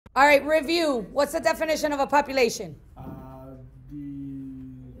All right, review. What's the definition of a population? The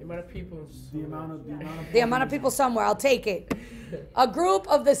amount of people. The amount of people somewhere. I'll take it. A group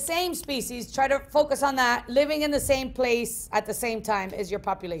of the same species, try to focus on that, living in the same place at the same time is your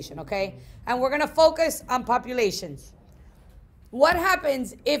population, okay? And we're going to focus on populations. What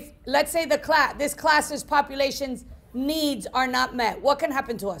happens if, let's say, this class's population's needs are not met? What can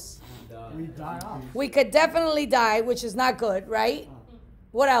happen to us? We die off. We could definitely die, which is not good, right?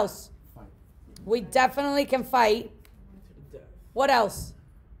 What else? Fight. We definitely can fight. What else?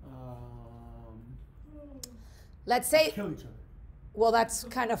 Let's say, Kill each other. well, that's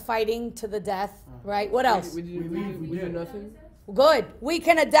kind of fighting to the death, right? What else? We do nothing. Good. We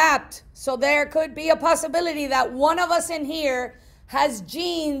can adapt. So there could be a possibility that one of us in here has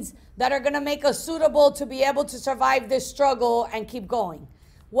genes that are going to make us suitable to be able to survive this struggle and keep going.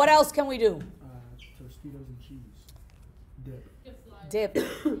 What else can we do? Tostitos and cheese. Dip.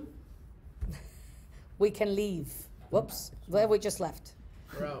 We can leave. Whoops. Well, we just left.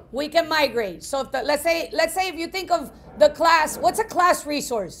 We can migrate. So if let's say if you think of the class, what's a class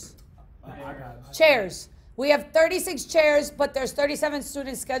resource? Chairs. We have 36 chairs, but there's 37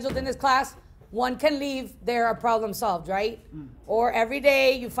 students scheduled in this class. One can leave, they're a problem solved, right? Or every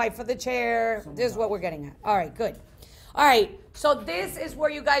day you fight for the chair. This is what we're getting at. All right, good. All right, so this is where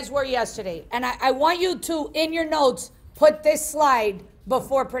you guys were yesterday. And I want you to, in your notes, put this slide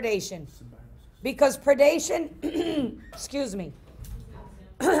before predation. Because predation, excuse me,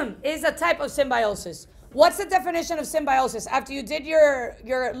 is a type of symbiosis. What's the definition of symbiosis? After you did your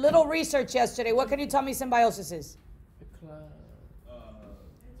little research yesterday, what can you tell me symbiosis is?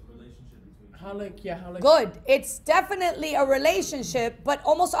 How like. Good. It's definitely a relationship, but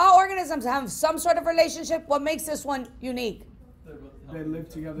almost all organisms have some sort of relationship. What makes this one unique? They live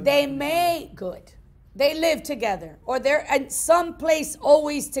together. They live together, or they're at some place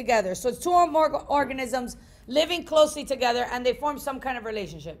always together. So it's two or more organisms living closely together, and they form some kind of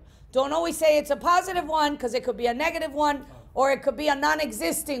relationship. Don't always say it's a positive one, because it could be a negative one, or it could be a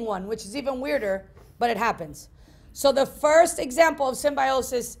non-existing one, which is even weirder, but it happens. So the first example of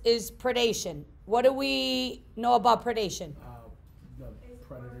symbiosis is predation. What do we know about predation? The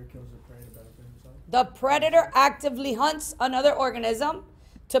predator kills the prey to benefit himself. The predator actively hunts another organism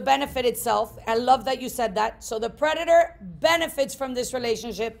to benefit itself. I love that you said that. So the predator benefits from this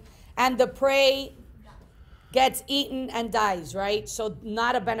relationship, and the prey gets eaten and dies, right? So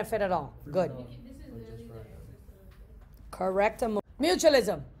not a benefit at all. Good. Correct.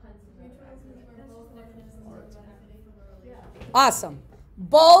 Mutualism. Awesome.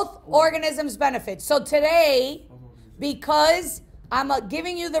 Both organisms benefit. So today, because I'm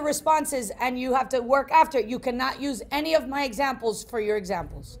giving you the responses and you have to work after it, you cannot use any of my examples for your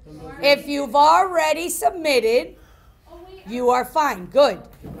examples. If you've already submitted, you are fine. Good.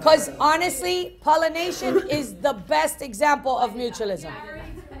 Because honestly, pollination is the best example of mutualism.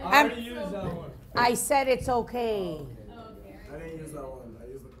 I already used that one. I said it's okay. I didn't use that one. I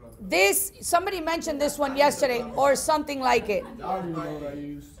used the crocodile. This, somebody mentioned this one yesterday or something like it. I already know what I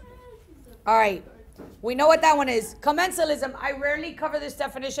used. All right. We know what that one is. Commensalism, I rarely cover this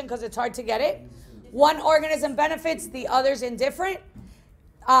definition because it's hard to get it. One organism benefits, the other's indifferent.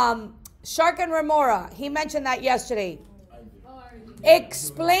 Shark and Remora, he mentioned that yesterday.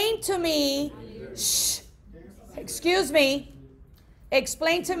 Explain to me, excuse me,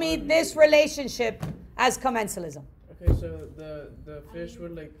 explain to me this relationship as commensalism. Okay, so the fish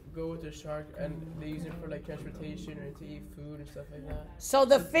would like go with the shark and they use it for like transportation or to eat food and stuff like that. So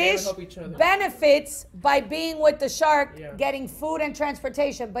the fish help each other. benefits by being with the shark, Yeah. getting food and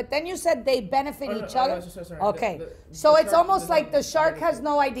transportation. But then you said they benefit each other. Sorry. Okay, The it's shark almost does like not the shark has benefit.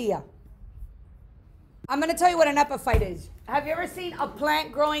 no idea. I'm going to tell you what an epiphyte is. Have you ever seen a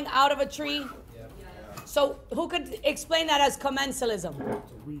plant growing out of a tree? Yeah. So who could explain that as commensalism?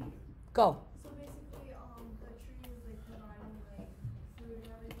 It's a weed. Go. So basically, the tree is like providing like food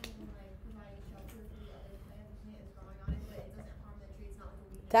and everything, and like providing shelter for the other plant. The plant is growing on it, but it doesn't harm the tree. It's not like a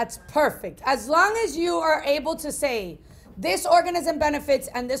weed. That's perfect. As long as you are able to say, this organism benefits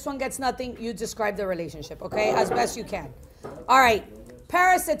and this one gets nothing, you describe the relationship, okay? As best you can. All right.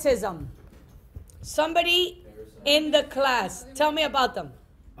 Parasitism. Somebody in the class, tell me about them.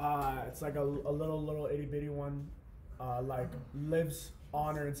 It's like a little itty bitty one, like lives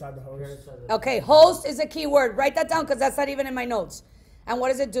on or inside the host. Okay, host is a key word. Write that down because that's not even in my notes. And what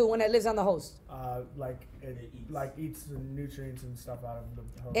does it do when it lives on the host? Like it eats the nutrients and stuff out of the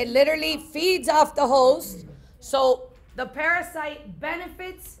host. It literally feeds off the host. So the parasite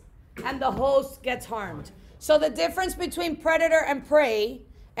benefits and the host gets harmed. So the difference between predator and prey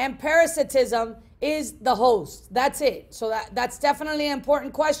and parasitism is the host. That's it. So that's definitely an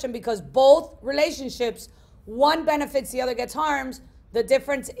important question because both relationships, one benefits, the other gets harmed. The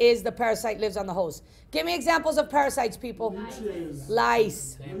difference is the parasite lives on the host. Give me examples of parasites, people.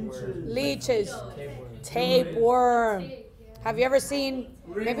 Lice, leeches, tapeworm. Have you ever seen?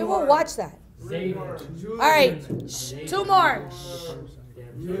 Maybe we'll watch that. All right, two more.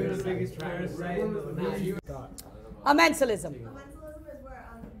 Amensalism. Commensalism is where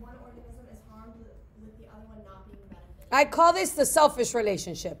one organism is harmed with the other one not being benefited. I call this the selfish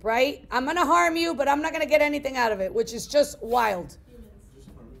relationship, right? I'm going to harm you, but I'm not going to get anything out of it, which is just wild.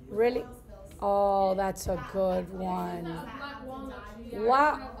 Really? Oh, that's a good one.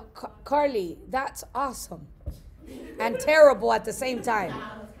 Wow. Carly, that's awesome. And terrible at the same time.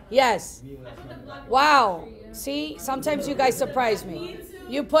 Yes. Wow. See, sometimes you guys surprise me.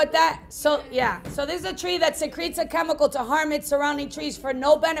 You put that, so yeah. So this is a tree that secretes a chemical to harm its surrounding trees for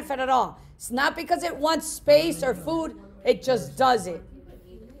no benefit at all. It's not because it wants space or food, it just does it.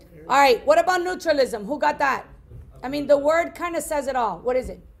 All right, what about neutralism? Who got that? I mean, the word kind of says it all. What is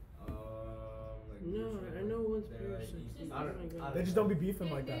it? No, I know one's parasite. They just don't be beefing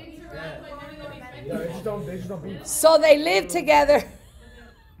like that. Yeah, they just don't beef. So they live together.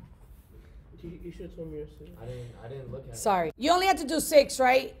 You should have told me yesterday. I didn't look at it. Sorry. You only had to do 6,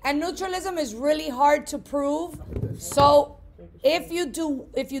 right? And neutralism is really hard to prove. So if you do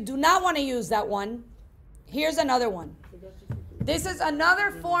not want to use that one, here's another one. This is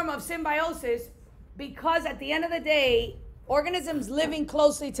another form of symbiosis because at the end of the day, organisms living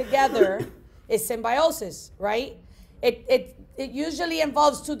closely together is symbiosis, right? It usually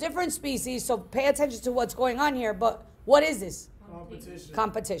involves 2 different species, so pay attention to what's going on here. But what is this? Competition.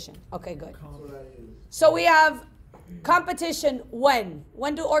 Competition. Okay, good. That's what I use. So we have competition when?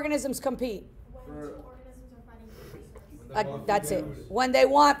 When do organisms compete? When 2 organisms are fighting for resources. That's it. When they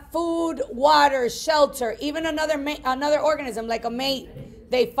want food, water, shelter, even another organism like a mate,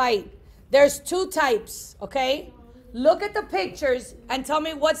 they fight. There's 2 types, okay? Look at the pictures and tell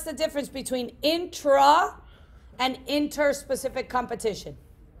me what's the difference between intra and interspecific competition.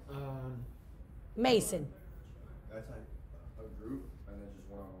 Mason. That's like a group and then just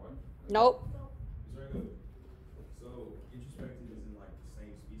one-on-one? Nope. Is there any, so introspective is in like the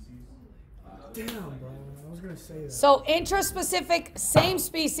same species? Damn, bro. I was gonna say that. So intraspecific, same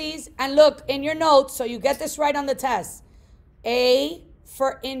species, and look in your notes so you get this right on the test. A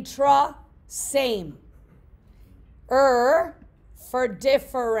for intra, same. For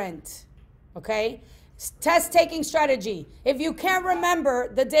different. Okay? Test taking strategy. If you can't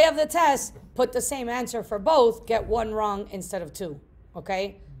remember the day of the test, put the same answer for both, get 1 wrong instead of 2.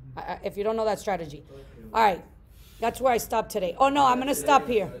 Okay? If you don't know that strategy. All right. That's where I stopped today. Oh no, I'm going to stop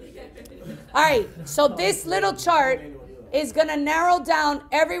here. All right. So this little chart is going to narrow down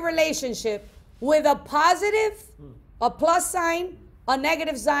every relationship with a positive, a plus sign, a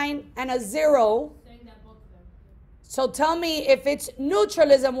negative sign, and a 0. So tell me if it's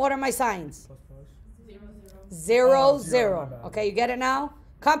neutralism, what are my signs? 0, 0. Okay, you get it now?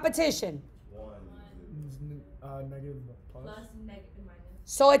 Competition. Negative plus.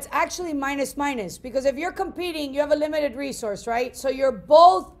 So it's actually minus minus because if you're competing, you have a limited resource, right? So you're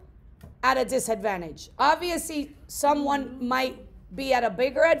both at a disadvantage. Obviously, someone might be at a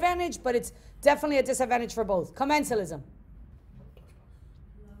bigger advantage, but it's definitely a disadvantage for both. Commensalism.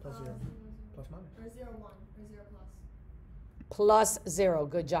 Plus 0. Plus minus. Or 0, 1. Or 0 plus. Plus 0.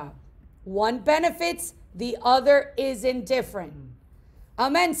 Good job. One benefits, the other is indifferent.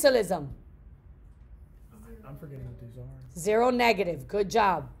 Amensalism. I'm forgetting what these are. 0 negative. Good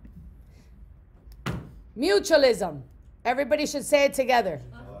job. Mutualism. Everybody should say it together.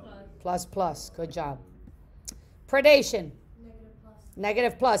 Plus plus. Good job. Predation. Negative plus.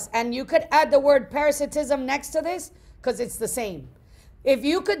 Negative plus. And you could add the word parasitism next to this because it's the same. If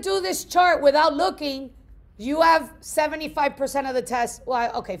you could do this chart without looking, you have 75% of the test.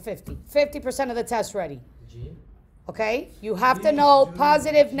 Well, okay, 50. 50% of the test ready. Okay? You have to know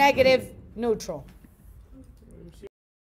positive, negative, neutral.